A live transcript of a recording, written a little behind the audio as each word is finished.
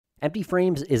Empty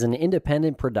Frames is an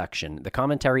independent production. The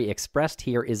commentary expressed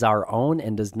here is our own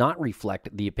and does not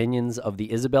reflect the opinions of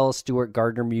the Isabella Stewart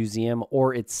Gardner Museum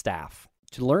or its staff.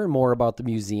 To learn more about the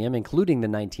museum, including the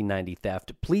 1990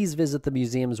 theft, please visit the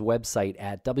museum's website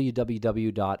at www.isgm.org.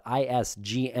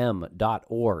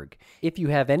 If you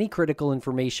have any critical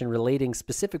information relating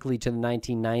specifically to the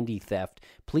 1990 theft,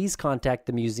 please contact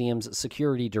the museum's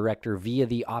security director via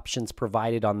the options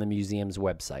provided on the museum's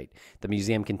website. The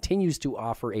museum continues to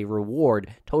offer a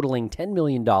reward totaling $10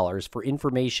 million for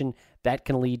information that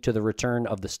can lead to the return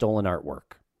of the stolen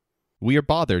artwork. We are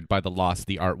bothered by the loss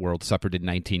the art world suffered in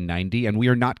 1990, and we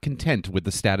are not content with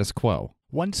the status quo.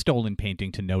 One stolen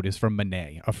painting to note is from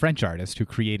Manet, a French artist who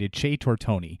created Chez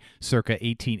Tortoni, circa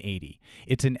 1880.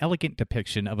 It's an elegant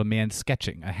depiction of a man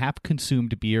sketching a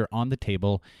half-consumed beer on the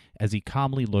table as he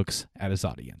calmly looks at his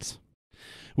audience.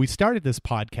 We started this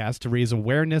podcast to raise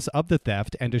awareness of the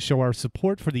theft and to show our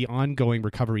support for the ongoing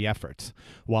recovery efforts.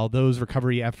 While those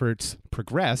recovery efforts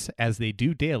progress, as they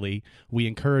do daily, we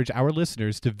encourage our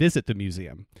listeners to visit the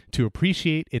museum, to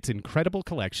appreciate its incredible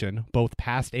collection, both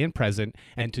past and present,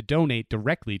 and to donate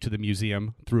directly to the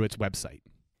museum through its website.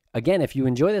 Again, if you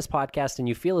enjoy this podcast and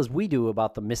you feel as we do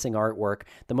about the missing artwork,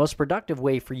 the most productive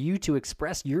way for you to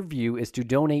express your view is to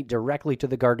donate directly to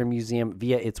the Gardner Museum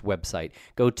via its website.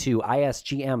 Go to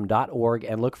isgm.org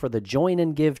and look for the Join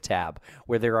and Give tab,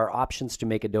 where there are options to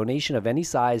make a donation of any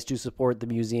size to support the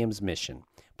museum's mission.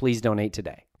 Please donate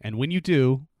today. And when you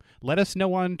do, let us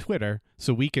know on Twitter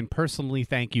so we can personally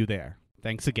thank you there.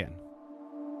 Thanks again.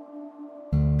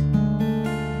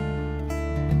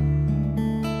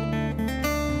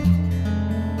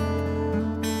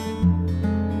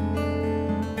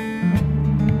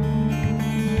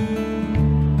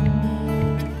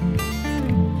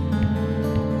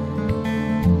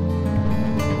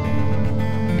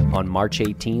 On March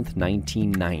 18th,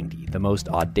 1990, the most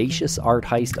audacious art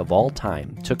heist of all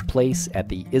time took place at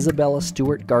the Isabella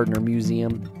Stewart Gardner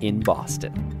Museum in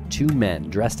Boston. Two men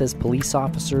dressed as police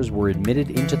officers were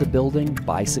admitted into the building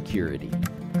by security,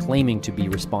 claiming to be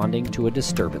responding to a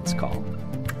disturbance call.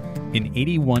 In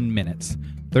 81 minutes,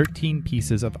 13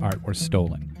 pieces of art were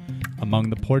stolen.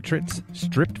 Among the portraits,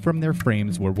 stripped from their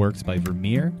frames, were works by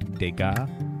Vermeer, Degas.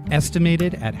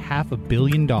 Estimated at $500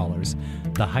 million,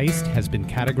 the heist has been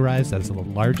categorized as the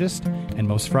largest and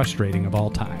most frustrating of all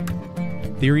time.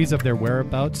 Theories of their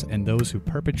whereabouts and those who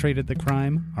perpetrated the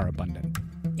crime are abundant.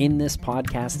 In this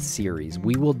podcast series,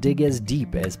 we will dig as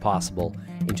deep as possible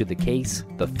into the case,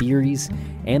 the theories,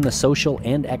 and the social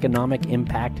and economic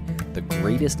impact the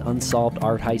greatest unsolved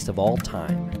art heist of all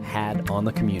time had on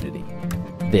the community.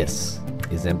 This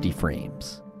is Empty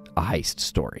Frames, a heist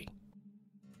story.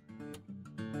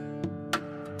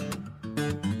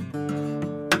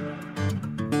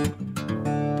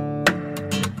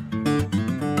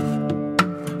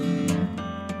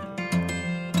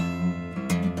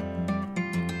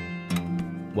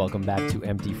 Welcome back to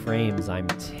Empty Frames. I'm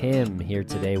Tim, here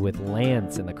today with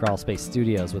Lance in the Crawlspace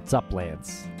Studios. What's up,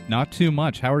 Lance? Not too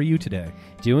much. How are you today?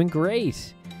 Doing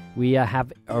great. We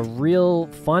have a real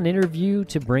fun interview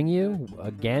to bring you,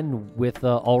 again, with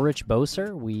Ulrich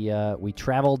Boser. We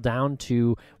traveled down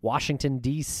to Washington,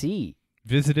 D.C.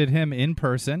 Visited him in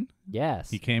person.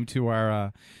 Yes. He came to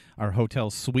our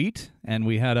hotel suite, and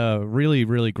we had a really,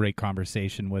 really great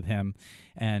conversation with him.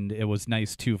 And it was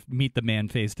nice to meet the man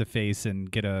face to face and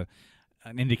get an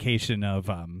indication of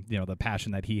the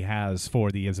passion that he has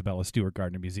for the Isabella Stewart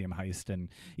Gardner Museum heist, and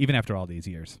even after all these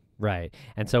years. Right.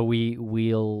 And so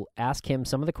we'll ask him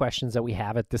some of the questions that we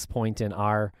have at this point in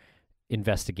our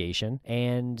investigation.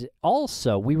 And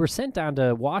also, we were sent down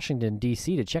to Washington,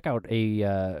 D.C. to check out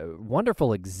a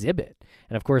wonderful exhibit.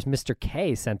 And of course, Mr.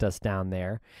 K sent us down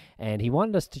there, and he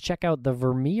wanted us to check out the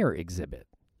Vermeer exhibit.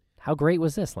 How great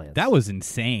was this, Lance? That was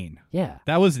insane. Yeah.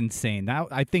 That was insane.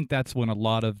 I think that's when a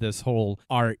lot of this whole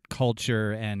art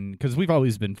culture, and because we've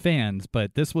always been fans,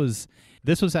 but this was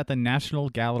at the National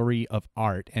Gallery of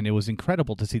Art, and it was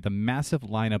incredible to see the massive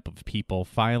lineup of people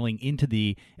filing into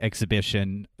the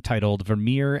exhibition titled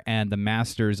Vermeer and the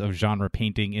Masters of Genre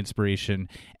Painting, Inspiration,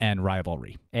 and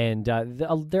Rivalry. And a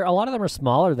lot of them are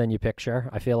smaller than you picture,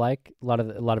 I feel like, a lot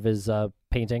of his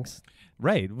paintings.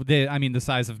 Right. The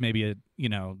size of maybe a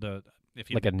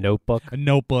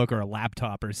notebook or a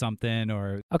laptop or something.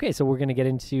 Or okay, so we're going to get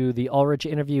into the Ulrich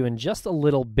interview in just a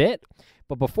little bit.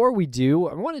 But before we do,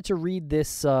 I wanted to read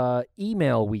this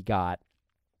email we got.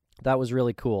 That was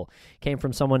really cool. It came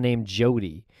from someone named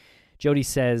Jody. Jody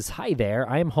says, "Hi there.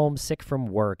 I am homesick from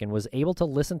work and was able to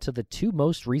listen to the 2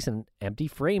 most recent Empty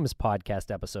Frames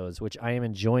podcast episodes, which I am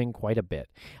enjoying quite a bit.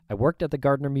 I worked at the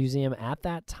Gardner Museum at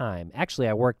that time. Actually,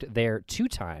 I worked there 2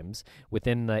 times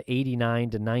within the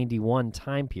 89 to 91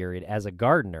 time period as a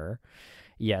gardener."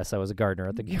 Yes, I was a gardener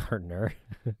at the Gardner.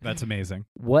 That's amazing.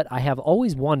 What I have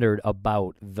always wondered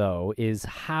about, though, is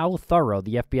how thorough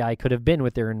the FBI could have been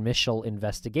with their initial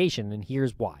investigation, and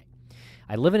here's why.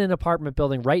 I live in an apartment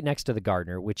building right next to the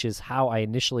Gardner, which is how I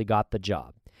initially got the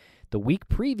job. The week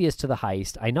previous to the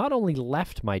heist, I not only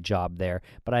left my job there,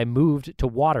 but I moved to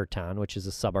Watertown, which is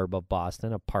a suburb of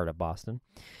Boston, a part of Boston.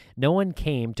 No one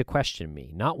came to question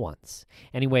me, not once.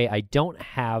 Anyway, I don't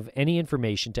have any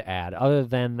information to add other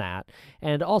than that,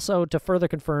 and also to further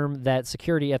confirm that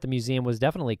security at the museum was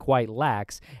definitely quite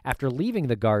lax. After leaving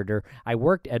the Gardner, I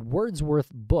worked at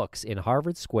Wordsworth Books in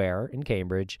Harvard Square in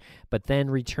Cambridge, but then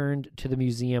returned to the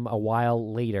museum a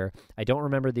while later. I don't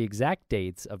remember the exact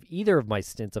dates of either of my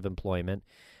stints of employment,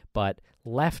 but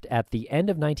left at the end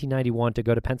of 1991 to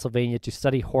go to Pennsylvania to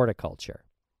study horticulture.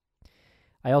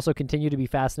 I also continue to be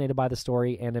fascinated by the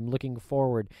story and am looking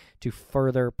forward to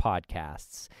further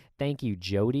podcasts. Thank you,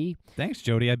 Jody. Thanks,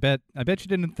 Jody. I bet you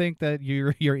didn't think that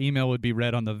your email would be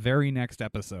read on the very next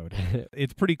episode.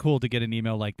 It's pretty cool to get an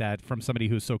email like that from somebody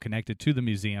who's so connected to the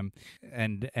museum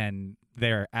and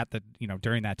there at the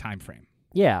during that time frame.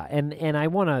 Yeah, and I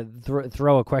want to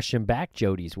throw a question back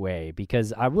Jody's way,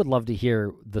 because I would love to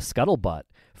hear the scuttlebutt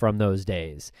from those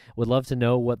days. Would love to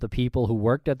know what the people who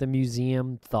worked at the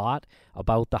museum thought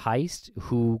about the heist,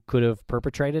 who could have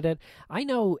perpetrated it. I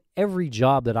know every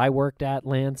job that I worked at,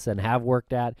 Lance, and have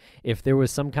worked at, if there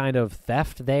was some kind of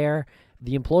theft there,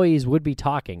 the employees would be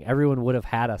talking. Everyone would have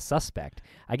had a suspect.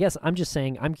 I guess I'm just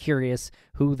saying I'm curious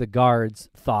who the guards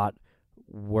thought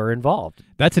were involved.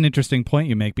 That's an interesting point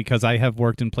you make, because I have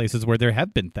worked in places where there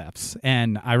have been thefts,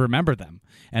 and I remember them.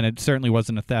 And it certainly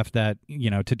wasn't a theft that,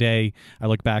 today I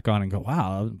look back on and go,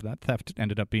 wow, that theft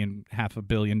ended up being $500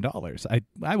 million.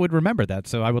 I would remember that.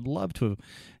 So I would love to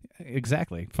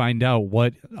exactly find out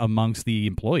what amongst the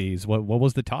employees, what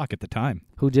was the talk at the time.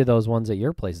 Who did those ones at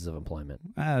your places of employment?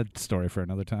 Story for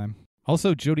another time.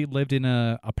 Also, Jody lived in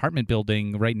an apartment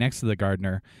building right next to the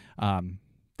Gardner.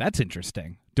 That's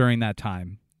interesting. During that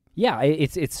time. Yeah,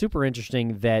 it's super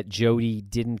interesting that Jody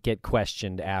didn't get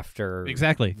questioned after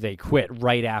they quit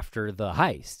right after the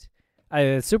heist.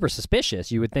 It's super suspicious.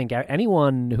 You would think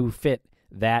anyone who fit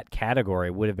that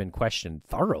category would have been questioned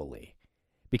thoroughly,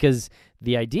 because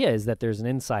the idea is that there's an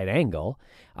inside angle,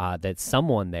 that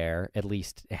someone there at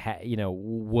least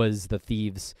was the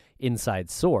thieves' inside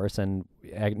source. And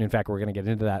in fact, we're going to get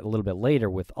into that a little bit later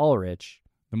with Ulrich.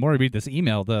 The more I read this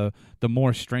email, the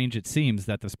more strange it seems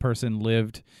that this person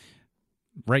lived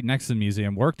right next to the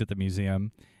museum, worked at the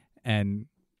museum, and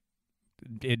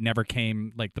it never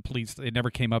came, it never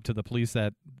came up to the police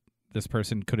that this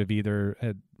person could have either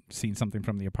had seen something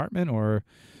from the apartment or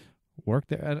worked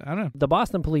there. I don't know. The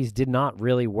Boston police did not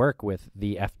really work with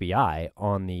the FBI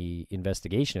on the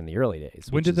investigation in the early days.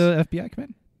 When did the FBI come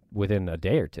in? Within a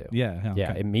day or two. Yeah. Okay.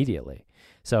 Yeah, immediately.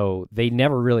 So they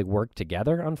never really worked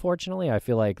together, unfortunately. I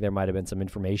feel like there might have been some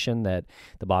information that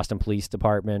the Boston Police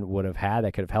Department would have had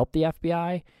that could have helped the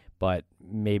FBI, but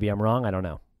maybe I'm wrong. I don't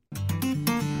know.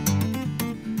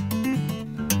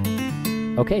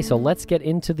 Okay, so let's get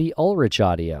into the Ulrich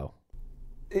audio.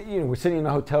 We're sitting in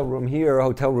a hotel room here.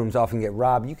 Hotel rooms often get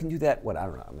robbed. You can do that, I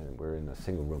don't know. I mean, we're in a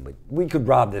single room, but we could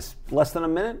rob this less than a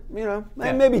minute,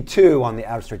 and maybe 2 on the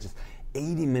outer stretches.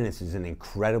 80 minutes is an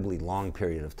incredibly long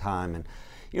period of time. And,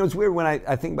 it's weird when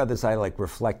I think about this, I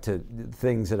reflect to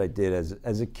things that I did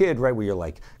as a kid, right, where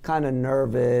you're kind of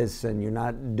nervous and you're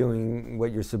not doing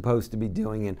what you're supposed to be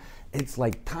doing. And it's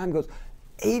time goes,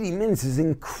 80 minutes is an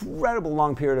incredible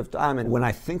long period of time. And when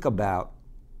I think about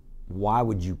why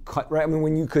would you cut, right? I mean,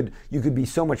 when you could be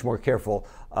so much more careful,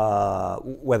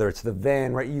 whether it's the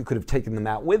van, right? You could have taken them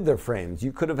out with their frames.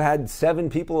 You could have had 7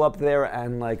 people up there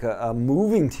and a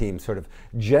moving team sort of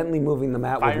gently moving them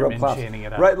out Firemen with rope cloths. chaining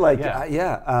it up. Right,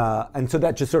 and so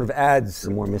that just sort of adds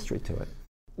some more mystery to it.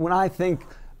 When I think,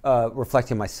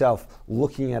 reflecting myself,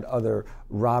 looking at other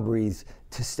robberies,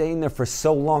 to stay in there for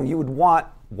so long, you would want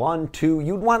 1, 2,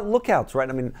 you'd want lookouts, right?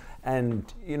 I mean,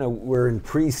 and we're in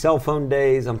pre-cell phone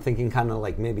days. I'm thinking kind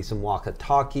of maybe some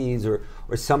walkie-talkies or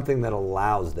something that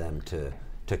allows them to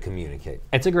communicate.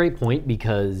 It's a great point,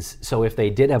 because so if they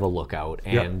did have a lookout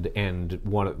and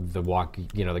one of the walkie,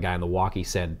 the guy on the walkie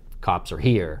said cops are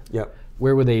here,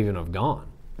 where would they even have gone?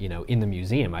 In the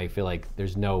museum, I feel like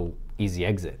there's no easy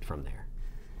exit from there.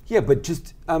 Yeah, but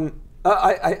just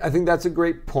I think that's a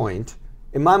great point.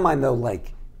 In my mind, though,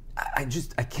 I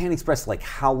can't express like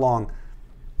how long.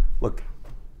 Look,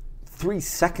 3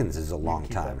 seconds is a long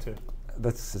time.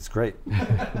 That's great.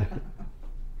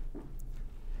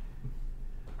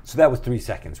 So that was 3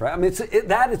 seconds, right? I mean,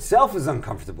 that itself is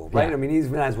uncomfortable, right? Yeah. I mean,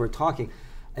 even as we're talking,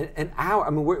 an hour. I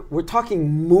mean, we're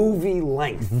talking movie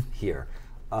length here.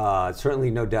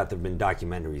 Certainly, no doubt, there have been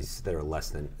documentaries that are less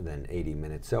than 80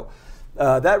 minutes. So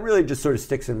that really just sort of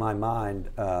sticks in my mind.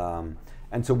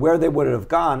 And so where they would have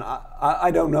gone,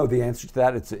 I don't know the answer to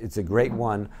that. It's a great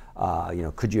one.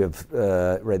 Could you have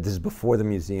read? This is before the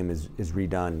museum is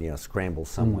redone. Scramble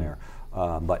somewhere.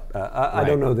 But I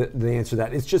don't know the answer to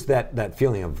that. It's just that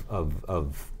feeling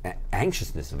of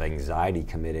anxiousness, of anxiety,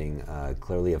 committing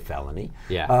clearly a felony.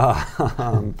 Yeah.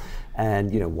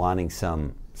 And wanting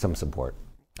some support.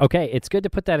 Okay, it's good to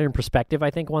put that in perspective, I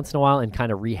think, once in a while and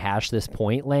kind of rehash this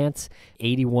point, Lance.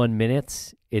 81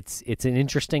 minutes, it's an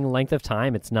interesting length of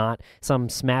time. It's not some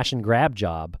smash and grab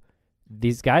job.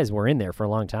 These guys were in there for a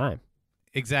long time.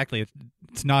 Exactly.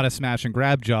 It's not a smash and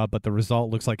grab job, but the result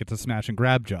looks like it's a smash and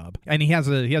grab job. And he has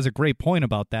a great point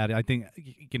about that. I think,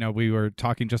 we were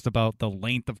talking just about the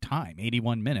length of time,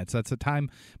 81 minutes. That's a time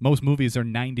most movies are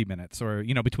 90 minutes or,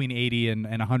 between 80 and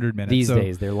 100 minutes. These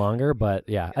days they're longer, but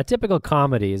yeah, a typical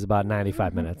comedy is about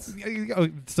 95 minutes.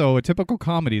 So a typical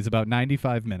comedy is about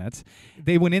 95 minutes.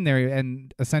 They went in there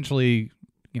and essentially,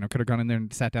 could have gone in there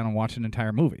and sat down and watched an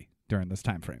entire movie during this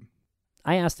time frame.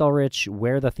 I asked Ulrich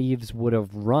where the thieves would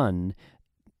have run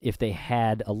if they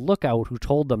had a lookout who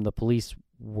told them the police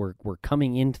were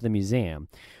coming into the museum.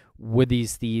 Would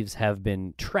these thieves have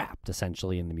been trapped,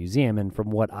 essentially, in the museum? And from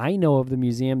what I know of the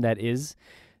museum, that is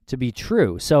to be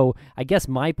true. So I guess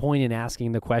my point in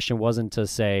asking the question wasn't to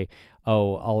say,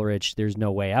 oh, Ulrich, there's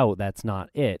no way out. That's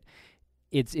not it.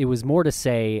 It was more to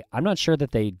say, I'm not sure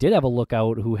that they did have a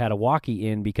lookout who had a walkie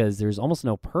in because there's almost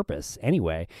no purpose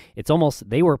anyway. It's almost,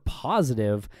 they were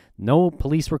positive no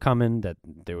police were coming, that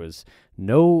there was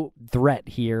no threat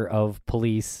here of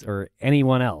police or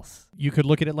anyone else. You could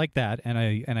look at it like that, and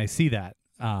I see that,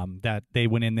 that they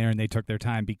went in there and they took their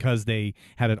time because they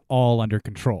had it all under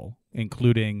control,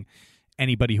 including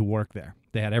anybody who worked there.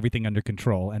 They had everything under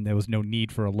control, and there was no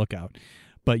need for a lookout.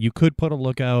 But you could put a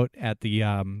lookout at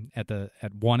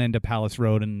one end of Palace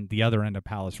Road and the other end of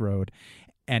Palace Road,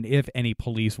 and if any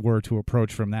police were to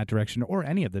approach from that direction or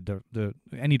any of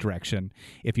any direction,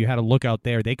 if you had a lookout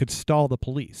there, they could stall the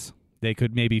police. They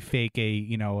could maybe fake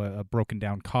a broken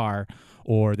down car,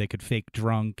 or they could fake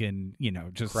drunk and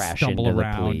just crash stumble into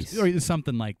around the police. or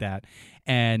something like that.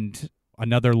 And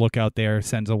another lookout there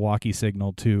sends a walkie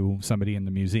signal to somebody in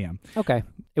the museum. Okay.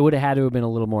 It would have had to have been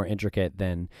a little more intricate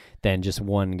than just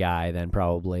one guy, then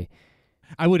probably.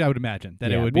 I would imagine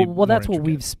that it would be well, that's more what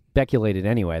we've intricate. speculated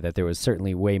anyway, that there was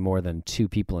certainly way more than 2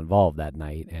 people involved that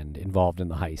night and involved in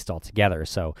the heist altogether.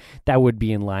 So that would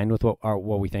be in line with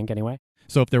what we think anyway.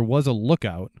 So if there was a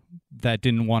lookout that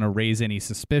didn't want to raise any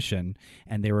suspicion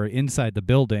and they were inside the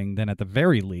building, then at the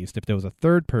very least, if there was a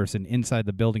third person inside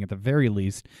the building at the very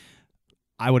least,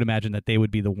 I would imagine that they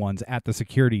would be the ones at the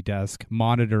security desk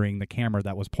monitoring the camera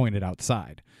that was pointed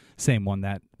outside. Same one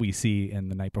that we see in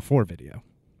the Night Before video.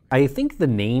 I think the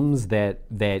names that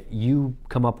you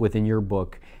come up with in your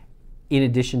book, in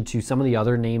addition to some of the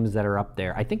other names that are up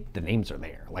there, I think the names are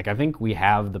there. Like, I think we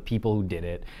have the people who did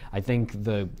it. I think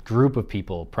the group of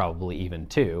people probably even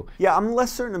too. Yeah, I'm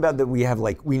less certain about that. We have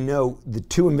we know the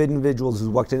 2 individuals who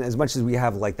walked in as much as we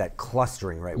have that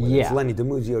clustering, right? Whether it's Lenny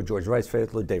DiMuzio, George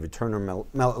Rice-Fiedler, David Turner, Mel,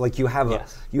 you have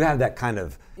that kind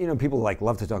of, people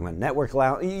love to talk about network.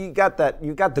 You got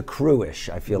the crew-ish.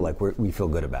 I feel like we feel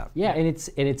good about. Yeah, and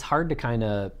it's hard to kind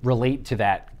of relate to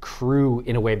that crew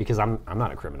in a way because I'm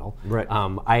not a criminal. Right.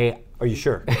 Are you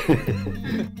sure?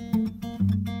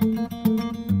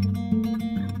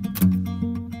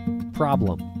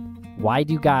 Problem. Why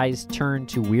do guys turn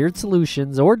to weird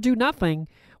solutions or do nothing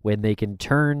when they can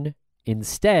turn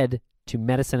instead to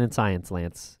medicine and science,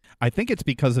 Lance? I think it's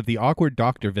because of the awkward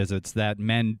doctor visits that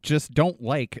men just don't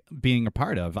like being a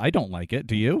part of. I don't like it.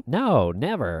 Do you? No,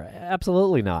 never.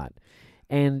 Absolutely not.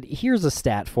 And here's a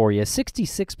stat for you.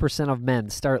 66% of men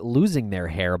start losing their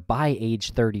hair by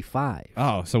age 35.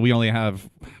 Oh, so we only have,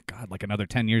 another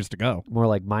 10 years to go. More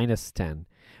like minus 10.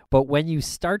 But when you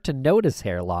start to notice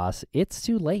hair loss, it's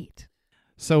too late.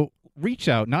 So reach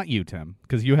out, not you, Tim,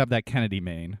 because you have that Kennedy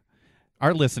mane.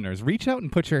 Our listeners, reach out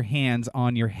and put your hands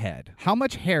on your head. How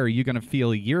much hair are you going to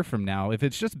feel a year from now if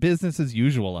it's just business as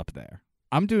usual up there?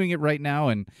 I'm doing it right now,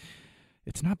 and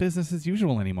it's not business as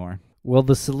usual anymore. Well,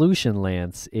 the solution,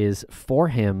 Lance, is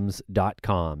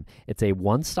forhims.com. It's a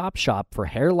one-stop shop for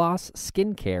hair loss,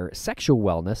 skincare, sexual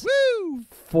wellness Woo!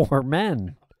 for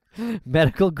men.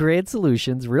 Medical grade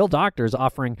solutions, real doctors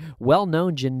offering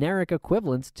well-known generic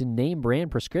equivalents to name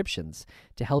brand prescriptions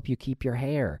to help you keep your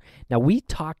hair. Now, we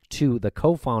talked to the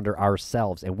co-founder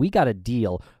ourselves, and we got a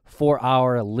deal for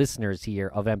our listeners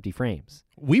here of Empty Frames.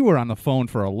 We were on the phone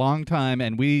for a long time,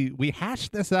 and we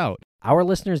hashed this out. Our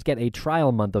listeners get a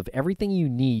trial month of everything you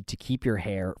need to keep your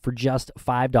hair for just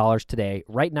 $5 today,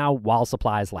 right now while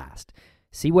supplies last.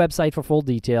 See website for full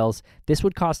details. This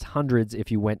would cost hundreds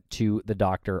if you went to the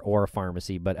doctor or a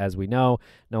pharmacy, but as we know,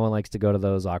 no one likes to go to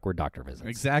those awkward doctor visits.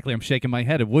 Exactly. I'm shaking my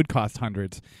head. It would cost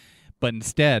hundreds. But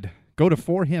instead, go to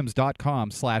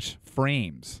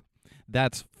forhims.com/frames.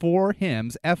 That's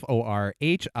forhims,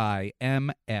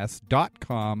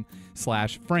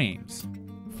 forhims.com/frames.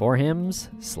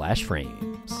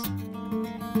 forhims/frames.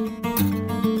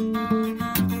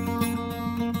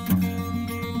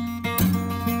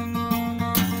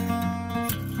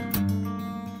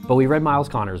 But we read Miles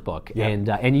Conner's book,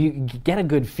 and you get a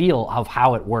good feel of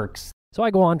how it works. So I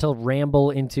go on to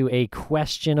ramble into a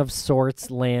question of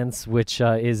sorts, Lance, which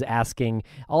is asking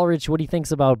Ulrich what he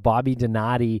thinks about Bobby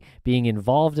Donati being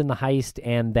involved in the heist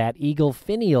and that eagle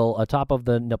finial atop of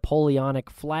the Napoleonic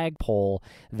flagpole,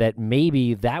 that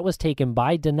maybe that was taken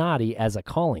by Donati as a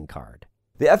calling card.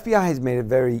 The FBI has made it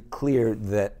very clear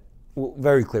that, well,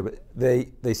 very clear, but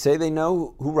they say they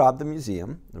know who robbed the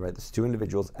museum, right? There's two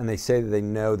individuals, and they say that they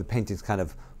know the paintings kind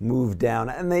of moved down,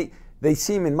 and they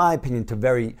seem, in my opinion, to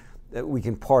very, we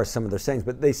can parse some of their sayings,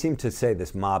 but they seem to say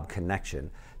this mob connection.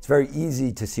 It's very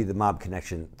easy to see the mob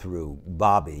connection through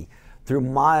Bobby. Through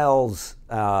Miles,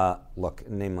 look, a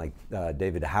name like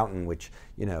David Houghton, which,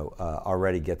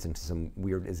 already gets into some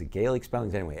weird, is it Gaelic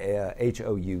spellings? Anyway,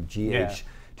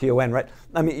 H-O-U-G-H-T-O-N, right?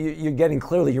 I mean, you're getting,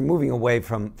 clearly, you're moving away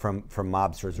from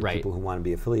mobsters or people who want to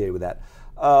be affiliated with that.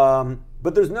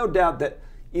 But there's no doubt that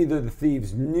either the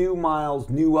thieves knew Miles,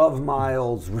 knew of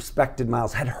Miles, respected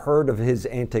Miles, had heard of his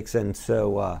antics, and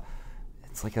so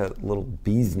it's like a little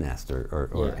bee's nest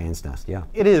or ant's nest, yeah.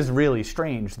 It is really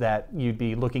strange that you'd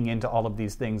be looking into all of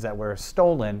these things that were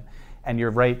stolen, and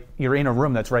you're in a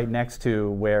room that's right next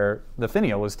to where the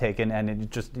finial was taken, and you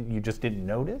just didn't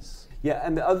notice? Yeah,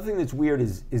 and the other thing that's weird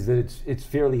is that it's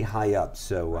fairly high up.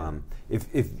 So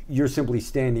if you're simply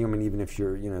standing, I mean, even if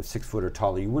you're 6 foot or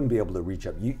taller, you wouldn't be able to reach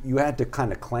up. You had to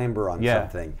kind of clamber on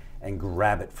something and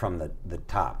grab it from the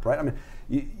top, right? I mean,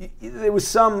 there was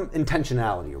some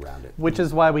intentionality around it. Which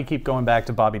is why we keep going back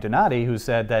to Bobby Donati, who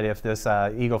said that if this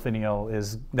eagle finial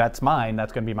that's mine,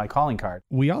 that's going to be my calling card.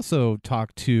 We also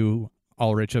talked to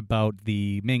Ulrich about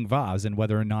the Ming vase and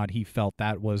whether or not he felt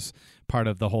that was part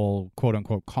of the whole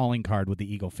quote-unquote calling card with the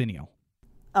eagle finial.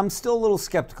 I'm still a little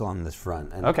skeptical on this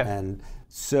front. And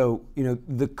so,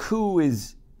 the coup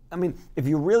is, I mean, if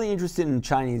you're really interested in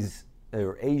Chinese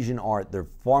or Asian art, there are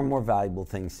far more valuable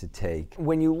things to take.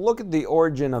 When you look at the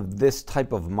origin of this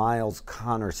type of Miles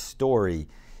Conner story,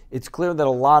 it's clear that a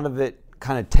lot of it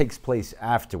kind of takes place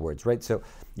afterwards, right? So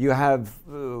you have,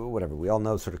 whatever, we all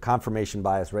know sort of confirmation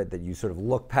bias, right, that you sort of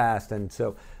look past. And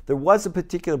so there was a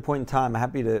particular point in time,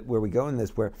 happy to where we go in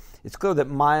this, where it's clear that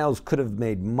Miles could have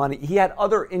made money. He had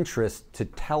other interests to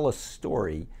tell a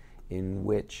story in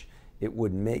which it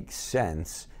would make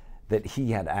sense that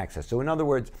he had access. So in other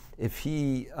words, if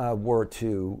he were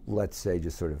to, let's say,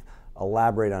 just sort of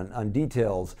elaborate on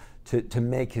details to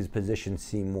make his position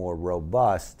seem more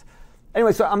robust.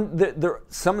 Anyway, so there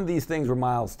some of these things where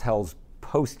Miles tells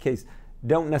post-case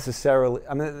don't necessarily,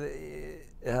 I mean,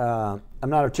 I'm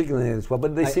not articulating this well,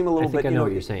 but they seem a little bit. I know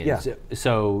what you're saying. Yeah.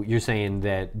 So you're saying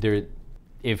that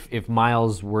if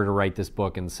Miles were to write this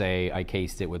book and say, I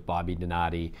cased it with Bobby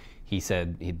Donati, he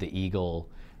said the eagle,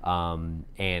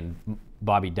 and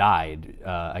Bobby died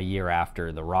a year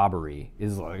after the robbery,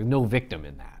 is like no victim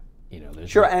in that.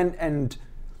 Sure, and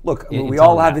look, we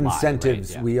all have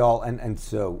incentives. Line, right? Yeah. We all, and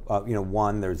so,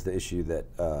 one, there's the issue that,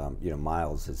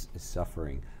 Miles is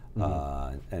suffering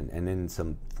and in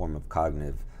some form of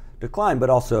cognitive decline, but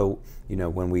also,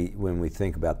 when we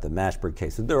think about the Mashberg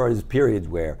case, there are periods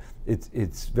where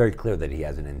it's very clear that he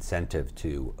has an incentive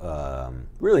to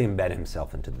really embed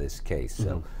himself into this case.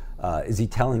 So, is he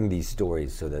telling these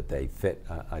stories so that they fit?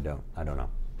 I don't know.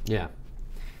 Yeah.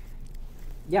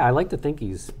 Yeah, I like to think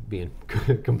he's being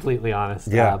completely honest.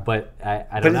 Yeah. But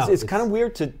I don't know. But it's kind of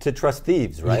weird to trust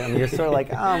thieves, right? I mean, you're sort of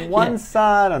like on one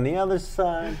side, on the other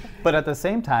side. But at the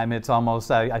same time, it's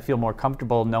almost, I feel more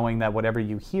comfortable knowing that whatever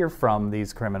you hear from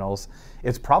these criminals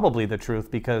is probably the truth,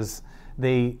 because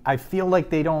I feel like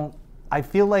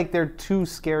they're too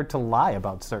scared to lie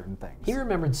about certain things. He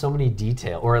remembered so many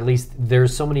details, or at least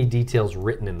there's so many details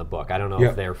written in the book. I don't know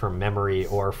if they're from memory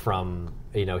or from,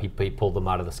 he pulled them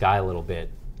out of the sky a little bit.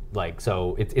 Like,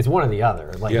 so it's one or the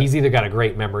other. Like, Yeah. he's either got a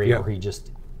great memory Yeah. or he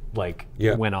just, like,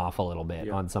 Yeah. went off a little bit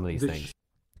on some of these The things.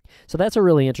 So that's a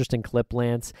really interesting clip,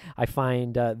 Lance. I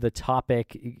find the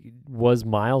topic, was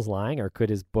Miles lying, or could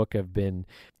his book have been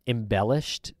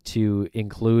embellished to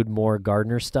include more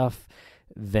Gardner stuff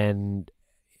than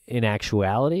in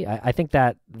actuality? I think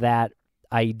that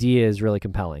idea is really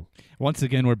compelling. Once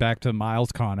again, we're back to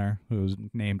Miles Connor, whose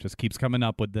name just keeps coming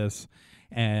up with this.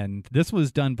 And this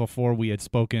was done before we had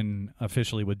spoken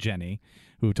officially with Jenny,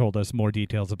 who told us more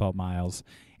details about Miles.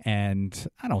 And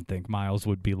I don't think Miles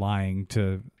would be lying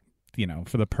to,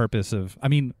 for the purpose of,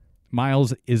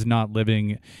 Miles is not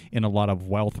living in a lot of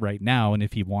wealth right now. And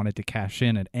if he wanted to cash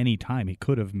in at any time, he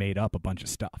could have made up a bunch of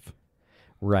stuff.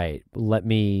 Right. Let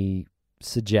me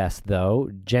suggest,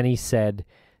 though, Jenny said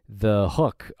the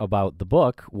hook about the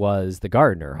book was the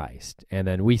Gardner heist. And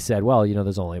then we said, well,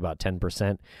 there's only about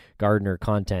 10% Gardner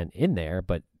content in there,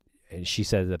 but she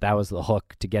said that was the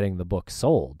hook to getting the book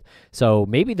sold. So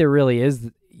maybe there really is,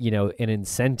 an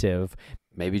incentive.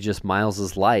 Maybe just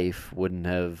Miles's life wouldn't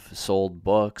have sold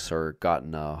books or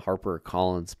gotten a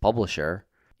HarperCollins publisher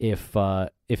if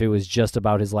it was just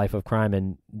about his life of crime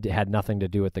and had nothing to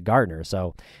do with the Gardner.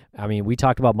 So, we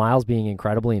talked about Miles being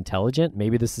incredibly intelligent.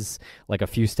 Maybe this is like a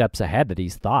few steps ahead that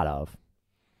he's thought of.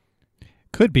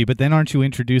 Could be, but then aren't you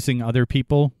introducing other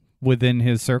people within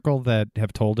his circle that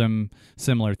have told him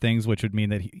similar things, which would mean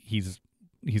that he's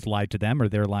lied to them, or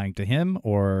they're lying to him,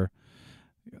 or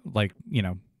like,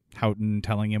 Houghton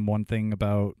telling him one thing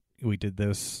about we did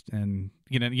this, and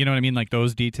you know what I mean, like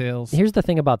those details. Here's the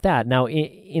thing about that. Now,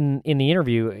 in the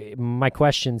interview, my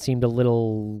question seemed a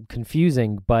little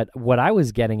confusing, but what I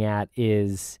was getting at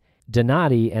is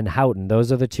Donati and Houghton.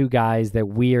 Those are the two guys that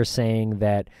we are saying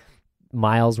that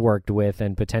Miles worked with,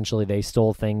 and potentially they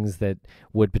stole things that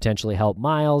would potentially help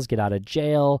Miles get out of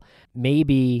jail.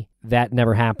 Maybe that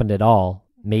never happened at all.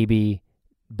 Maybe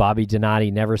Bobby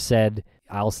Donati never said,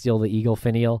 I'll steal the Eagle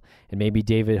Finial, and maybe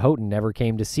David Houghton never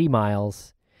came to see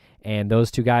Miles, and those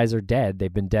two guys are dead.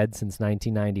 They've been dead since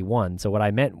 1991. So what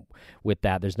I meant with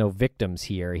that, there's no victims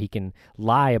here. He can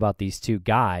lie about these two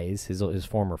guys, his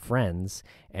former friends,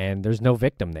 and there's no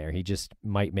victim there. He just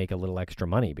might make a little extra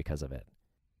money because of it.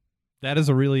 That is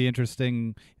a really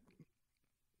interesting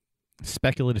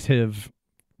speculative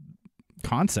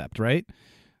concept, right?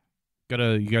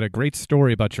 You got a great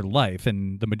story about your life,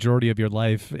 and the majority of your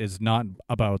life is not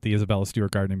about the Isabella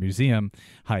Stewart Gardner Museum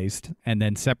heist. And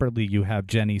then separately, you have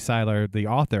Jenny Seiler, the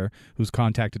author, who's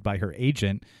contacted by her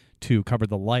agent to cover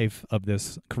the life of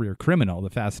this career criminal, the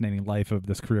fascinating life of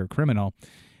this career criminal.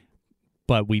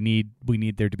 But we need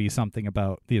there to be something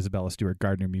about the Isabella Stewart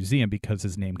Gardner Museum because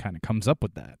his name kind of comes up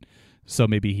with that. So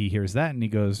maybe he hears that and he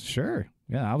goes, sure,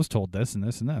 yeah, I was told this and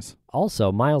this and this.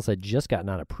 Also, Miles had just gotten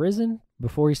out of prison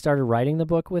before he started writing the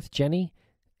book with Jenny,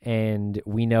 and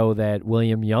we know that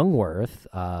William Youngworth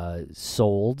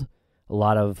sold a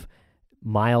lot of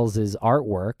Miles's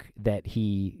artwork that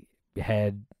he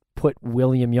had put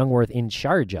William Youngworth in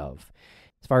charge of.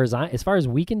 As far as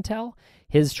we can tell,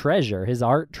 his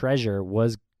art treasure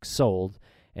was sold,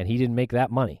 and he didn't make that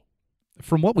money.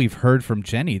 From what we've heard from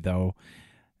Jenny, though,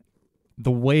 the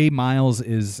way Miles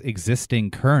is existing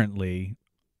currently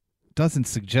doesn't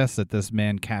suggest that this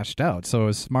man cashed out. So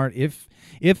it's smart if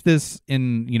this,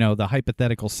 in the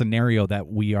hypothetical scenario that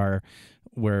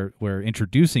we're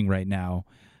introducing right now,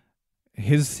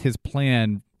 his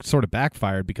plan sort of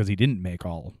backfired because he didn't make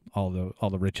all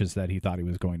the riches that he thought he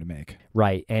was going to make.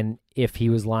 Right. And if he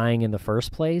was lying in the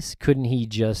first place, couldn't he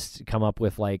just come up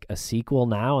with like a sequel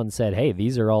now and said, hey,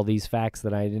 these are all these facts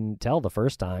that I didn't tell the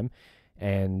first time,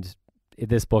 and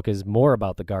this book is more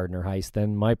about the Gardner heist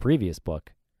than my previous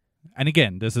book? And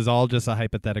again, this is all just a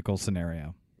hypothetical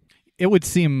scenario. It would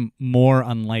seem more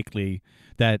unlikely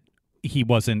that he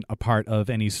wasn't a part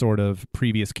of any sort of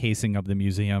previous casing of the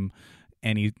museum,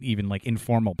 any even like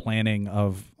informal planning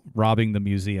of robbing the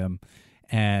museum.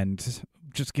 And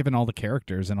just given all the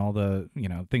characters and all the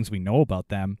things we know about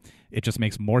them, it just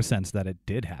makes more sense that it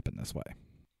did happen this way.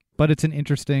 But it's an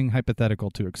interesting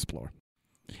hypothetical to explore.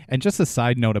 And just a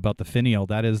side note about the finial,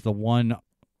 that is the one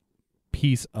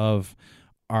piece of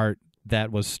art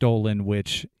that was stolen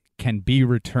which can be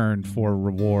returned for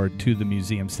reward to the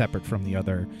museum separate from the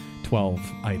other 12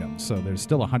 items. So there's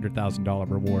still a $100,000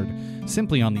 reward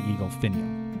simply on the Eagle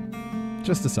Finial.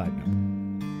 Just a side note.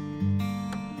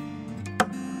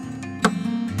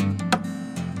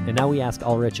 And now we ask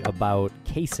Ulrich about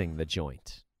casing the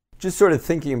joint. Just sort of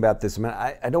thinking about this,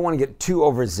 I don't want to get too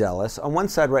overzealous. On one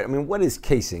side, right, what is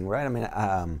casing, right?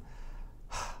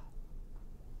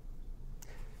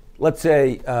 Let's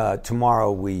say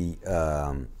tomorrow we,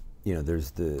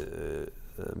 there's the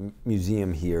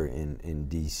museum here in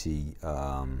D.C.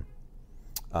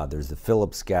 There's the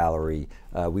Phillips Gallery.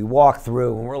 We walk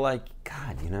through and we're like,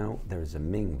 God, there's a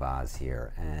Ming vase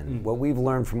here. And what we've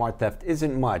learned from art theft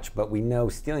isn't much, but we know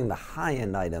stealing the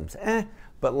high-end items,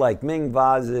 but like Ming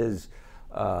vases,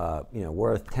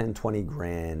 worth 10, 20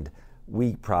 grand,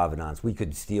 weak provenance, we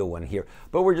could steal one here.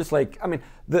 But we're just like,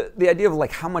 the idea of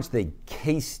like how much they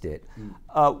cased it.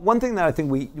 One thing that I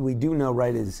think we do know,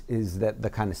 right, is that the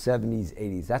kind of 70s,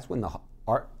 80s, that's when the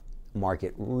art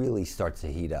market really starts to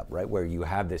heat up, right? Where you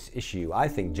have this issue, I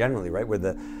think generally, right, where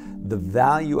the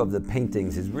value of the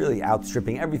paintings is really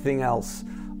outstripping everything else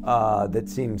that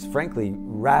seems frankly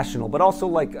rational, but also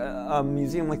like a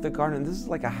museum like the Gardner. This is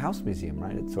like a house museum,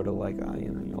 right? It's sort of like,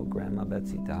 your old Grandma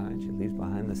Betsy died, she leaves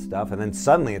behind this stuff, and then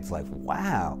suddenly it's like,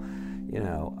 wow,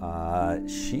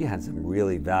 she had some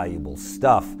really valuable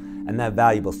stuff. And that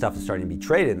valuable stuff is starting to be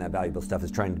traded, and that valuable stuff is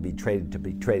trying to be traded,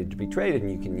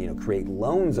 and you can, create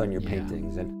loans on your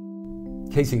paintings.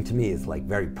 And casing to me is like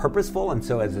very purposeful, and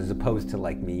so as opposed to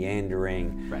like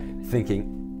meandering,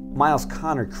 thinking, Miles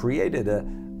Connor created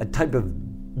a type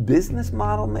of business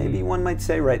model, maybe one might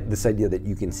say, right? This idea that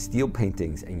you can steal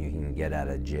paintings and you can get out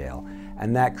of jail.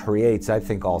 And that creates, I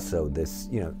think, also this,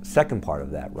 second part of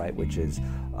that, right, which is,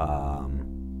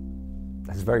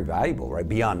 that's very valuable, right?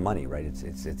 Beyond money, right?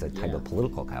 It's a type of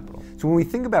political capital. So when we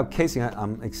think about casing,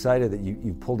 I'm excited that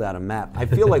you pulled out a map. I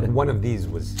feel like one of these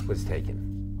was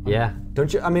taken. Yeah.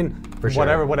 Don't you? For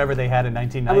sure. Whatever they had in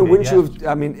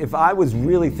 1990. If I was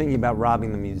really thinking about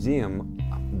robbing the museum,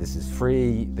 this is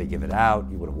free, they give it out,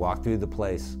 you would have walked through the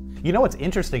place. What's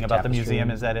interesting about the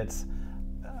museum is that it's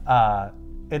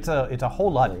a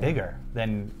whole lot bigger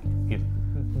than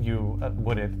you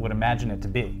would imagine it to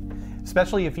be.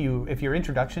 Especially if your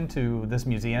introduction to this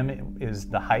museum is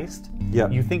the heist,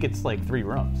 you think it's like 3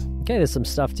 rooms. Okay, there's some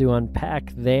stuff to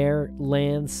unpack there,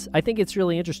 Lance. I think it's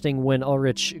really interesting when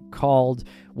Ulrich called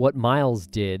what Miles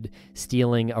did,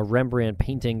 stealing a Rembrandt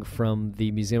painting from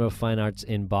the Museum of Fine Arts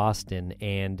in Boston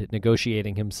and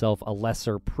negotiating himself a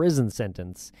lesser prison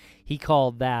sentence. He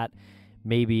called that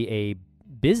maybe a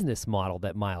business model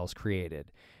that Miles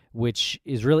created, which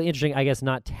is really interesting. I guess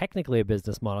not technically a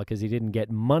business model because he didn't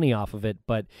get money off of it,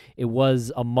 but it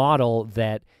was a model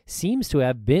that seems to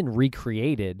have been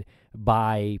recreated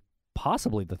by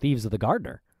possibly the thieves of the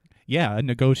Gardner. Yeah, a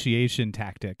negotiation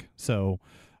tactic. So,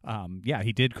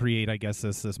 he did create, I guess,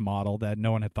 this model that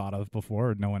no one had thought of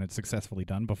before, or no one had successfully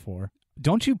done before.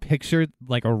 Don't you picture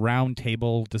like a round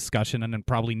table discussion, and it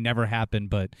probably never happened,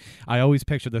 but I always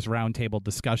picture this round table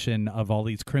discussion of all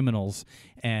these criminals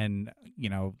and,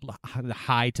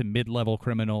 high to mid-level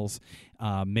criminals,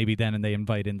 maybe then, and they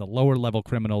invite in the lower-level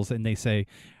criminals, and they say,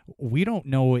 we don't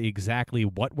know exactly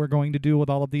what we're going to do with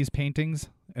all of these paintings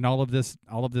and all of this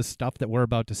stuff that we're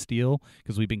about to steal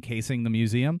because we've been casing the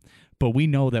museum, but we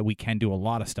know that we can do a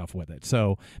lot of stuff with it.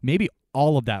 So maybe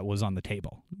all of that was on the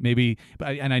table. Maybe,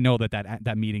 and I know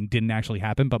that meeting didn't actually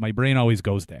happen, but my brain always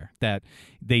goes there, that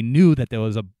they knew that there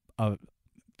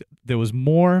was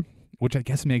more, which I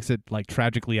guess makes it like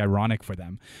tragically ironic for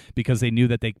them, because they knew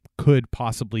that they could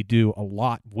possibly do a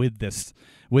lot with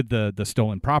the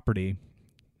stolen property,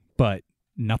 but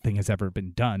nothing has ever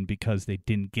been done because they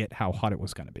didn't get how hot it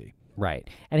was going to be. Right.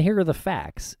 And here are the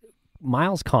facts.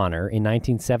 Miles Connor in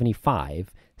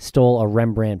 1975 stole a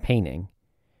Rembrandt painting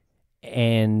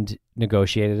and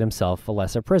negotiated himself a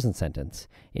lesser prison sentence.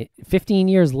 15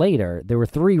 years later, there were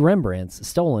 3 Rembrandts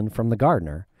stolen from the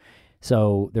Gardner.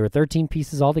 So there were 13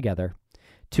 pieces altogether.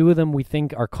 2 of them we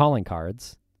think are calling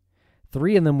cards.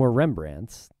 3 of them were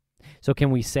Rembrandts. So can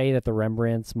we say that the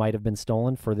Rembrandts might have been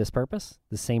stolen for this purpose?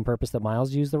 The same purpose that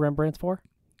Miles used the Rembrandts for?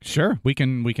 Sure, we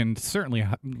can certainly,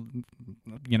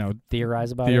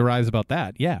 theorize about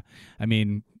that. Yeah, I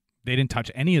mean, they didn't touch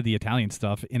any of the Italian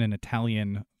stuff in an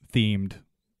Italian-themed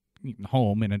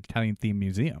home in an Italian-themed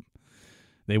museum.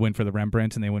 They went for the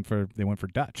Rembrandts and they went for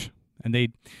Dutch, and they,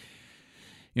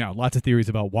 lots of theories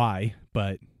about why,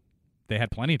 but they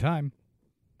had plenty of time,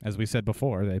 as we said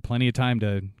before. They had plenty of time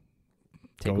to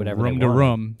take go whatever room to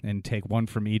room and take one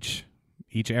from each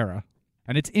era.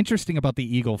 And it's interesting about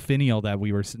the eagle finial that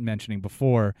we were mentioning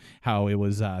before, how it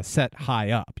was set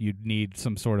high up. You'd need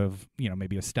some sort of,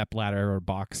 maybe a step ladder or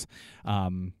box,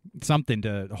 something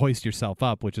to hoist yourself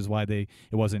up, which is why it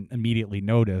wasn't immediately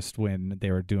noticed when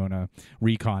they were doing a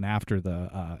recon after the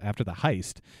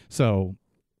heist. So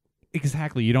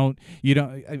exactly, you don't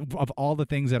of all the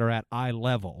things that are at eye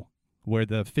level where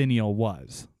the finial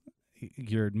was,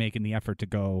 you're making the effort to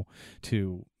go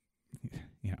to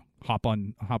hop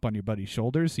on your buddy's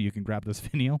shoulders so you can grab this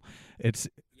finial.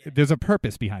 There's a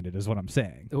purpose behind it, is what I'm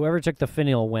saying. Whoever took the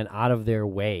finial went out of their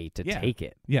way to take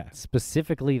it. Yeah.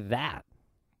 Specifically that.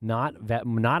 Not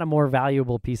a more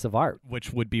valuable piece of art.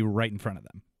 Which would be right in front of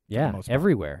them. Yeah,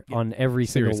 everywhere, on every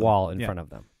single wall in front of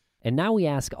them. And now we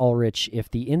ask Ulrich if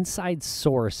the inside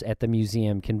source at the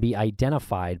museum can be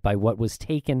identified by what was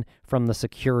taken from the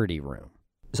security room.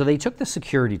 So they took the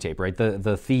security tape, right?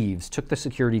 The thieves took the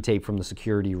security tape from the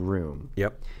security room.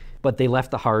 Yep. But they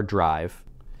left the hard drive.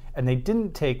 And they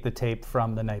didn't take the tape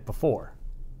from the night before.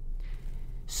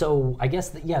 So I guess,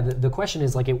 the question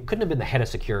is, like, it couldn't have been the head of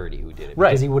security who did it. Right.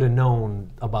 Because he would have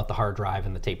known about the hard drive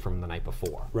and the tape from the night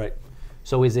before. Right.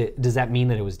 So does that mean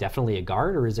that it was definitely a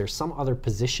guard, or is there some other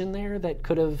position there that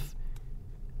could have,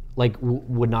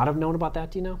 would not have known about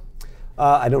that, do you know?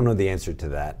 I don't know the answer to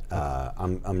that.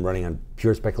 I'm running on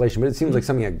pure speculation, but it seems like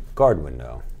something a guard would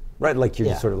know, right? Like you're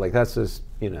just sort of like, that's just,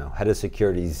 head of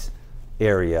security's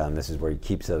area, and this is where he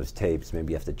keeps those tapes.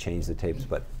 Maybe you have to change the tapes,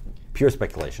 but pure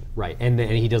speculation. Right, and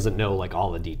he doesn't know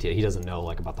all the detail. He doesn't know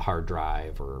about the hard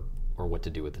drive or what to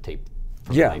do with the tape.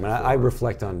 Yeah, I mean, I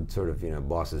reflect on sort of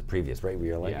bosses previous, right? Where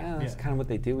you're like, that's kind of what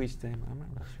they do each day. I'm not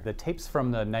really sure. The tapes from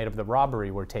the night of the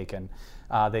robbery were taken.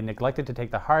 They neglected to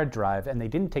take the hard drive, and they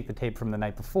didn't take the tape from the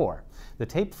night before. The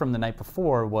tape from the night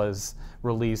before was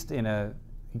released in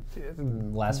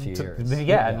last few years. In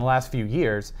the last few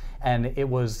years, and it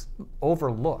was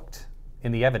overlooked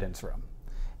in the evidence room.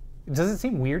 Does it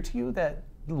seem weird to you that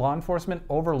law enforcement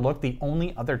overlooked the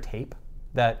only other tape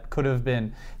that could have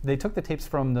been? They took the tapes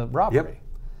from the robbery.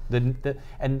 Yep.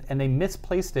 And they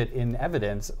misplaced it in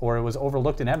evidence, or it was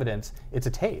overlooked in evidence. It's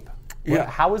a tape. Yeah.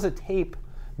 How is a tape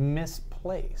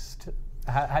misplaced?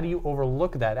 How do you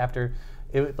overlook that after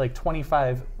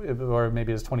 25, or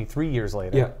maybe it was 23 years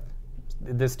later? Yeah.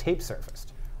 This tape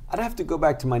surfaced. I'd have to go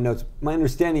back to my notes. My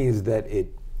understanding is that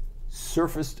it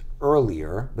surfaced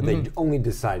earlier, but they only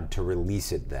decided to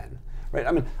release it then, right?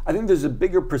 I mean, I think there's a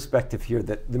bigger perspective here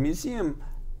that the museum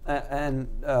and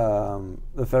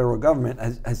the federal government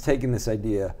has taken this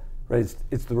idea, right?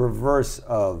 It's the reverse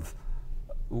of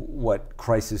what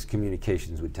crisis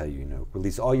communications would tell you.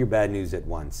 Release all your bad news at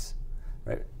once,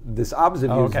 right? This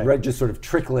opposite view is just sort of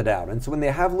trickle it out. And so when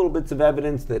they have little bits of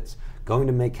evidence that's going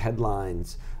to make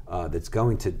headlines, that's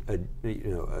going to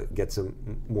get some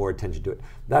more attention to it.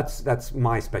 That's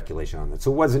my speculation on that.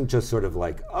 So it wasn't just sort of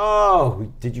like,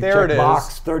 oh, did you check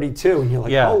box 32? And you're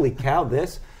like, holy cow,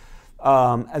 this.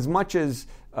 As much as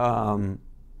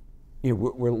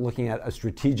we're looking at a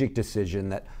strategic decision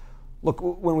that, look,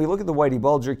 when we look at the Whitey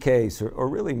Bulger case, or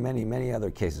really many, many other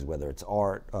cases, whether it's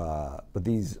art, but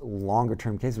these longer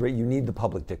term cases, right? You need the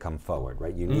public to come forward,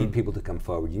 right? You need people to come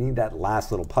forward. You need that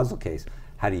last little puzzle case.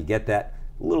 How do you get that?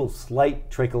 Little slight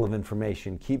trickle of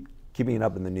information, keeping it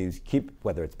up in the news,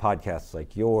 whether it's podcasts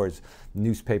like yours,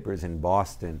 newspapers in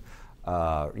Boston,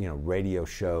 radio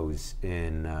shows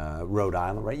in Rhode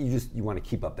Island, right? You want to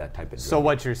keep up that type of. So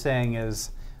what you're saying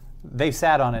is, they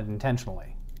sat on it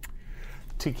intentionally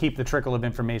to keep the trickle of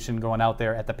information going out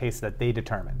there at the pace that they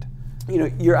determined.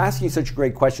 You're asking such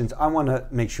great questions. I want to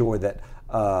make sure that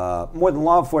more than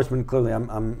law enforcement, clearly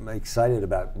I'm excited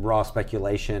about raw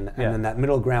speculation, and then that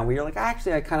middle ground where you're like,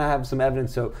 actually, I kind of have some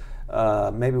evidence, so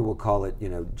maybe we'll call it,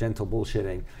 gentle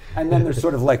bullshitting. And then there's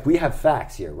sort of like, we have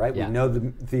facts here, right? Yeah. We know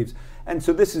the thieves. And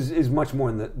so this is much more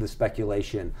in the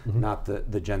speculation, not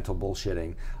the gentle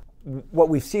bullshitting. What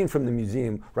we've seen from the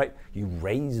museum, right? You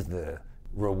raise the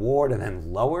reward and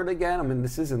then lower it again. I mean,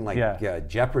 this isn't like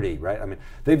Jeopardy, right? I mean,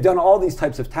 they've done all these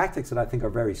types of tactics that I think are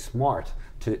very smart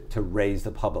to raise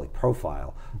the public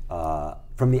profile.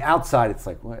 From the outside, it's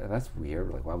like, well, that's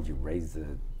weird. Like, why would you raise the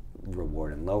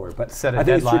reward and lower? But set a I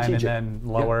think deadline and then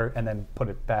lower and then put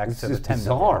it back to the 10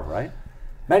 bizarre, right?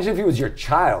 Imagine if he was your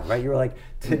child, right? You were like,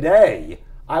 today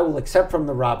I will accept from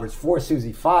the robbers for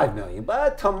Susie $5 million,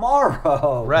 but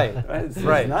tomorrow, right? It's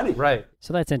nutty. Right.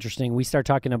 So that's interesting. We start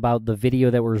talking about the video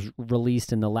that was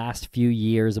released in the last few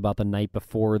years about the night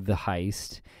before the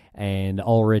heist, and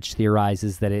Ulrich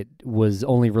theorizes that it was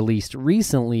only released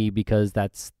recently because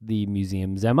that's the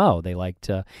museum's MO. They like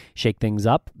to shake things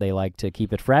up. They like to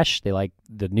keep it fresh. They like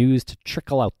the news to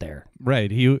trickle out there. Right.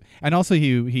 He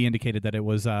indicated that it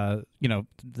was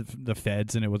the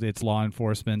feds, and it's law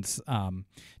enforcement's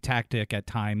tactic at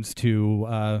times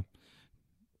to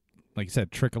like you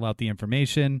said, trickle out the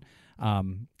information.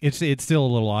 It's still a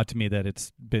little odd to me that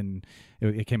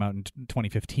it came out in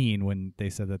 2015 when they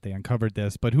said that they uncovered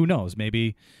this, but who knows?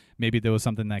 Maybe there was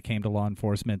something that came to law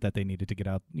enforcement that they needed to get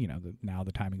out. Now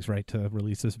the timing's right to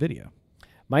release this video.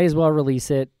 Might as well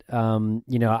release it.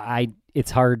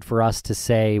 It's hard for us to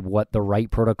say what the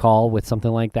right protocol with something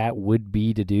like that would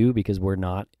be to do because we're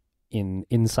not an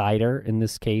insider in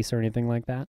this case or anything like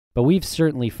that. But we've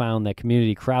certainly found that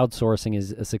community crowdsourcing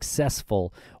is a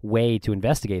successful way to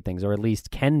investigate things, or at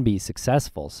least can be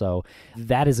successful. So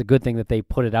that is a good thing that they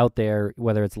put it out there,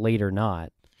 whether it's late or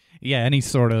not. Yeah, any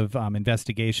sort of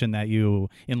investigation that you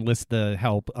enlist the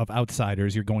help of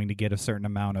outsiders, you're going to get a certain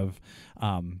amount of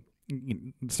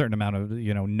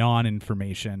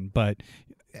non-information. But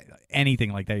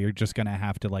anything like that, you're just going to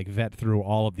have to like vet through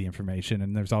all of the information,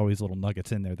 and there's always little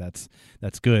nuggets in there that's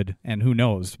good. And who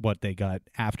knows what they got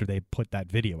after they put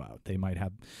that video out? They might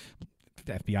have,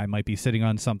 the FBI might be sitting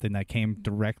on something that came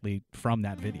directly from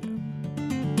that video.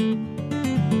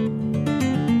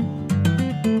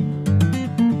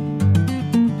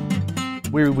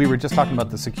 We were just talking about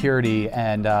the security,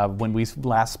 and when we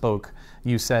last spoke,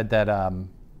 you said that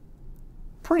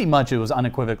pretty much it was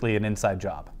unequivocally an inside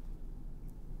job.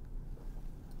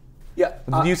 Yeah,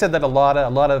 you said that a lot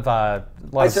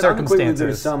of circumstances.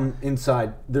 There's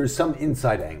some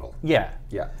inside angle. Yeah.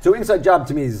 Yeah. So inside job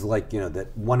to me is like that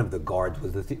one of the guards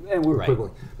was the thief, and we were Right.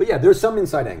 quibbling. But yeah, there's some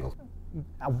inside angle.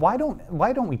 Why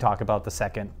don't we talk about the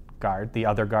second guard, the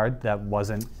other guard that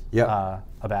wasn't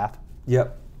Abath?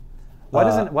 Yep. Why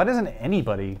doesn't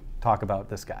anybody talk about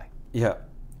this guy? Yeah.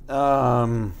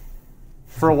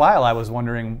 For a while, I was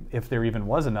wondering if there even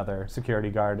was another security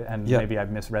guard, and Yeah. maybe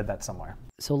I've misread that somewhere.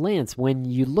 So Lance, when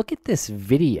you look at this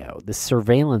video, the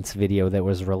surveillance video that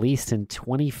was released in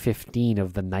 2015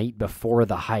 of the night before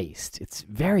the heist,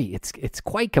 it's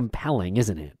quite compelling,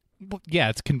 isn't it? Well, yeah,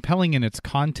 it's compelling in its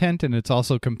content, and it's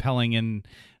also compelling in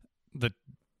the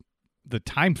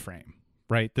time frame,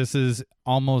 right? This is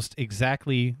almost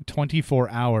exactly 24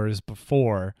 hours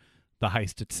before the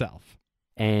heist itself.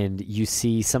 And you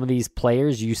see some of these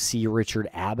players, you see Richard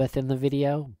Abbott in the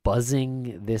video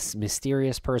buzzing this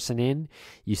mysterious person in.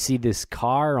 You see this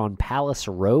car on Palace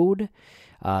Road,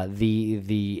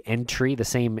 the entry, the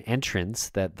same entrance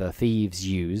that the thieves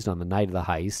used on the night of the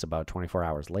heist about 24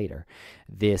 hours later.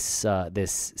 This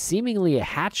seemingly a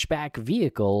hatchback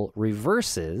vehicle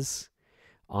reverses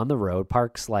on the road,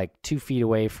 parks like 2 feet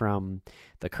away from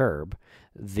the curb.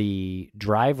 The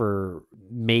driver,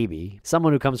 maybe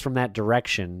someone who comes from that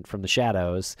direction, from the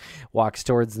shadows, walks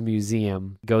towards the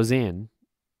museum, goes in,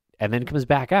 and then comes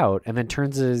back out, and then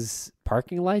turns his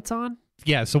parking lights on.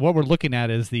 Yeah, so what we're looking at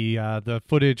is the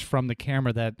footage from the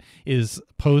camera that is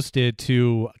posted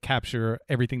to capture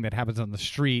everything that happens on the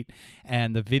street,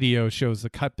 and the video shows the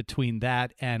cut between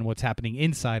that and what's happening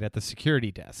inside at the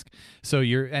security desk. So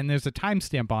and there's a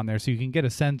timestamp on there, so you can get a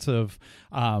sense of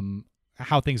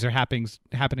how things are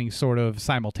happening sort of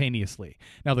simultaneously.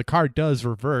 Now, the car does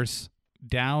reverse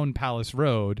down Palace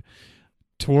Road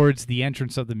towards the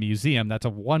entrance of the museum. That's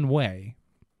a one-way,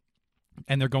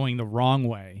 and they're going the wrong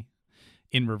way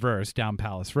in reverse down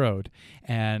Palace Road.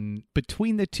 And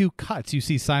between the two cuts, you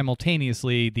see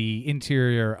simultaneously the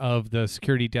interior of the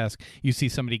security desk. You see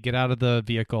somebody get out of the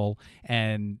vehicle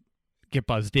and get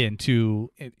buzzed into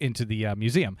the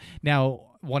museum. Now,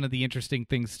 one of the interesting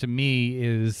things to me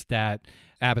is that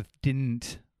Abbott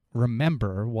didn't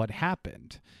remember what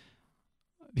happened.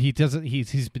 He doesn't.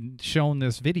 He's been shown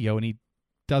this video and he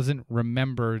doesn't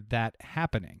remember that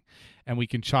happening. And we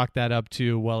can chalk that up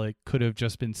to, well, it could have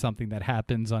just been something that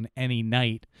happens on any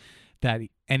night that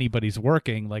anybody's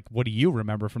working. Like, what do you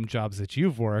remember from jobs that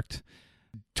you've worked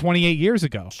 28 years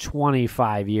ago?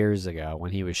 25 years ago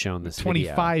when he was shown this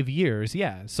 25 video. years,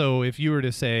 yeah. So if you were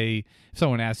to say, if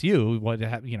someone asked you what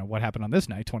happened on this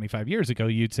night 25 years ago,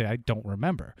 you'd say, I don't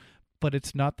remember. But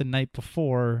it's not the night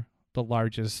before the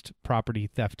largest property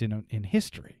theft in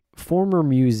history. Former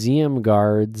museum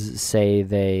guards say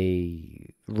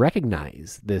they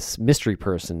recognize this mystery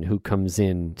person who comes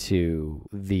into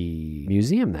the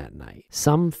museum that night.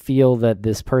 Some feel that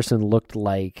this person looked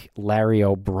like Larry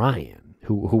O'Brien,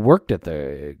 who worked at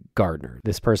the Gardner.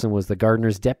 This person was the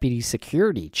Gardner's deputy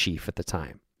security chief at the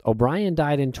time. O'Brien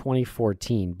died in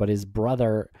 2014, but his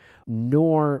brother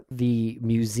nor the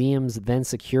museum's then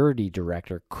security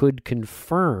director could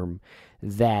confirm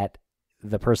that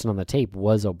the person on the tape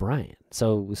was O'Brien.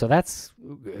 So that's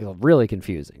really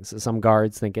confusing. So some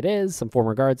guards think it is, some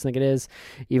former guards think it is.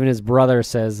 Even his brother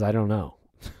says, I don't know.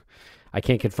 I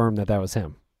can't confirm that was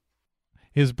him.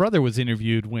 His brother was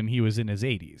interviewed when he was in his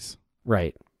 80s.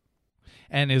 Right.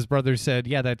 And his brother said,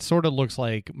 yeah, that sort of looks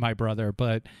like my brother,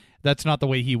 but that's not the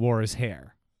way he wore his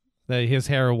hair. His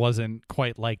hair wasn't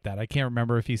quite like that. I can't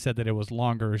remember if he said that it was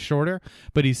longer or shorter,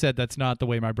 but he said that's not the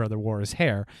way my brother wore his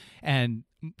hair. And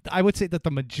I would say that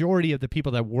the majority of the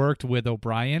people that worked with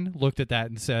O'Brien looked at that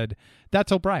and said,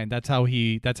 "That's O'Brien. That's how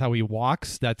he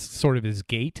walks. That's sort of his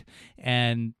gait,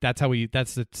 and that's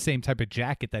the same type of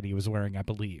jacket that he was wearing, I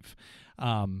believe."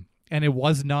 And it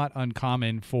was not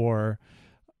uncommon for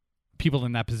people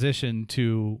in that position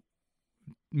to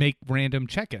make random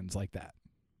check-ins like that.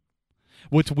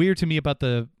 What's weird to me about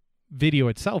the video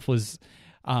itself was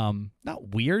not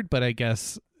weird, but I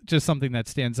guess just something that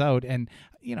stands out. And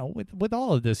with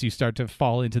all of this, you start to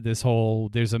fall into this whole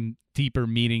there's a deeper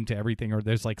meaning to everything, or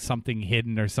there's like something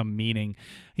hidden or some meaning.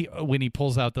 When he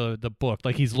pulls out the book,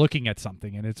 like he's looking at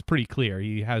something, and it's pretty clear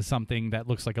he has something that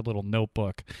looks like a little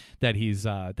notebook that he's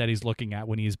looking at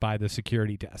when he's by the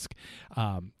security desk.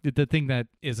 The thing that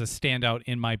is a standout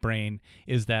in my brain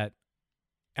is that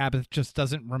Abbott just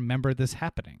doesn't remember this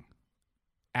happening.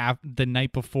 The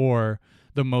night before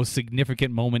the most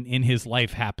significant moment in his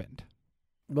life happened.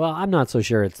 Well, I'm not so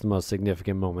sure it's the most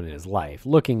significant moment in his life.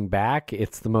 Looking back,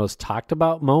 it's the most talked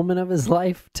about moment of his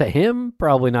life. To him,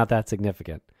 probably not that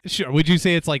significant. Sure. Would you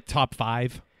say it's like top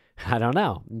 5? I don't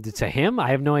know. To him,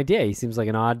 I have no idea. He seems like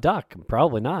an odd duck.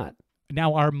 Probably not.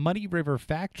 Now, our Muddy River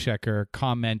fact checker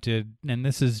commented, and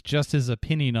this is just his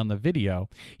opinion on the video,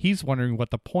 he's wondering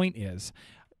what the point is.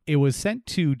 It was sent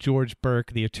to George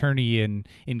Burke, the attorney in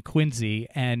Quincy,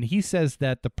 and he says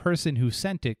that the person who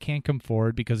sent it can't come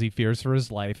forward because he fears for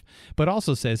his life, but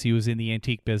also says he was in the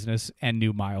antique business and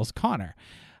knew Miles Connor.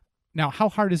 Now, how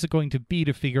hard is it going to be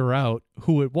to figure out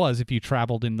who it was if you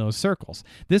traveled in those circles?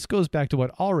 This goes back to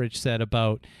what Ulrich said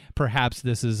about perhaps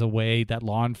this is a way that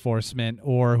law enforcement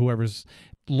or whoever's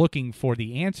looking for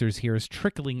the answers here is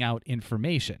trickling out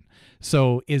information.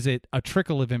 So is it a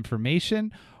trickle of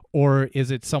information, or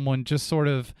is it someone just sort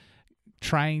of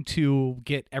trying to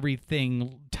get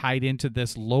everything tied into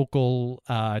this local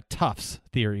toughs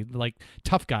theory, like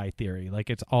tough guy theory, like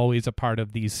it's always a part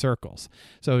of these circles?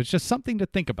 So it's just something to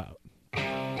think about.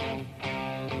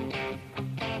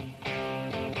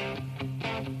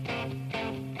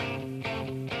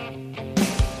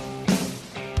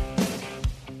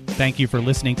 Thank you for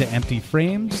listening to Empty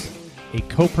Frames, a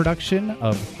co-production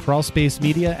of Crawlspace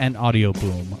Media and Audio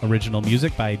Boom. Original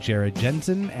music by Jared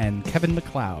Jensen and Kevin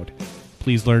MacLeod.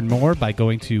 Please learn more by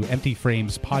going to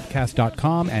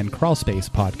emptyframespodcast.com and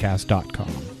crawlspacepodcast.com.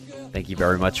 Thank you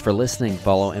very much for listening.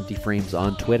 Follow Empty Frames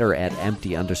on Twitter at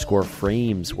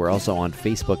empty_frames. We're also on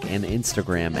Facebook and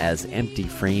Instagram as Empty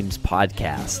Frames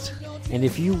Podcast. And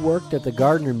if you worked at the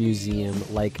Gardner Museum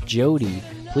like Jody,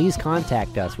 please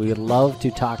contact us. We would love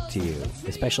to talk to you,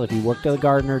 especially if you worked at the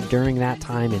Gardner during that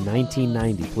time in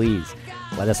 1990. Please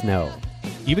let us know.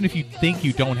 Even if you think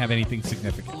you don't have anything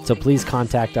significant. So please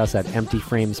contact us at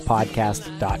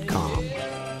emptyframespodcast.com.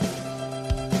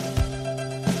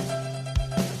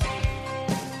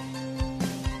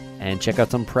 And check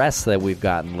out some press that we've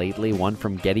gotten lately, one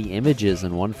from Getty Images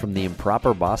and one from the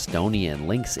Improper Bostonian.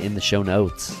 Links in the show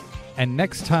notes. And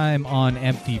next time on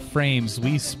Empty Frames,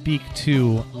 we speak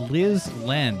to Liz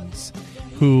Lenz,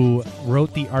 who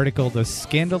wrote the article, The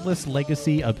Scandalous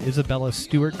Legacy of Isabella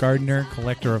Stewart Gardner,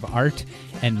 Collector of Art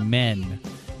and Men.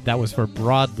 That was for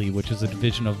Broadly, which is a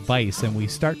division of Vice, and we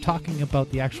start talking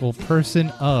about the actual person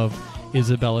of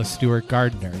Isabella Stewart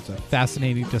Gardner. It's a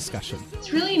fascinating discussion.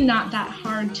 It's really not that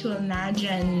hard to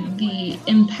imagine the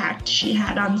impact she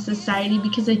had on society,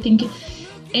 because I think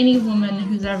any woman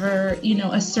who's ever,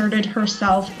 asserted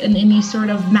herself in any sort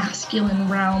of masculine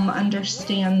realm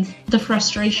understands the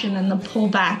frustration and the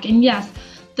pullback. And yes,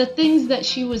 the things that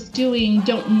she was doing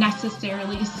don't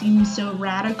necessarily seem so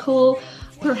radical.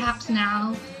 Perhaps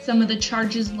now some of the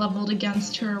charges leveled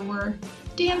against her were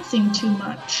dancing too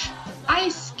much,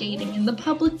 ice skating in the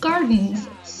public gardens,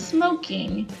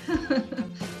 smoking.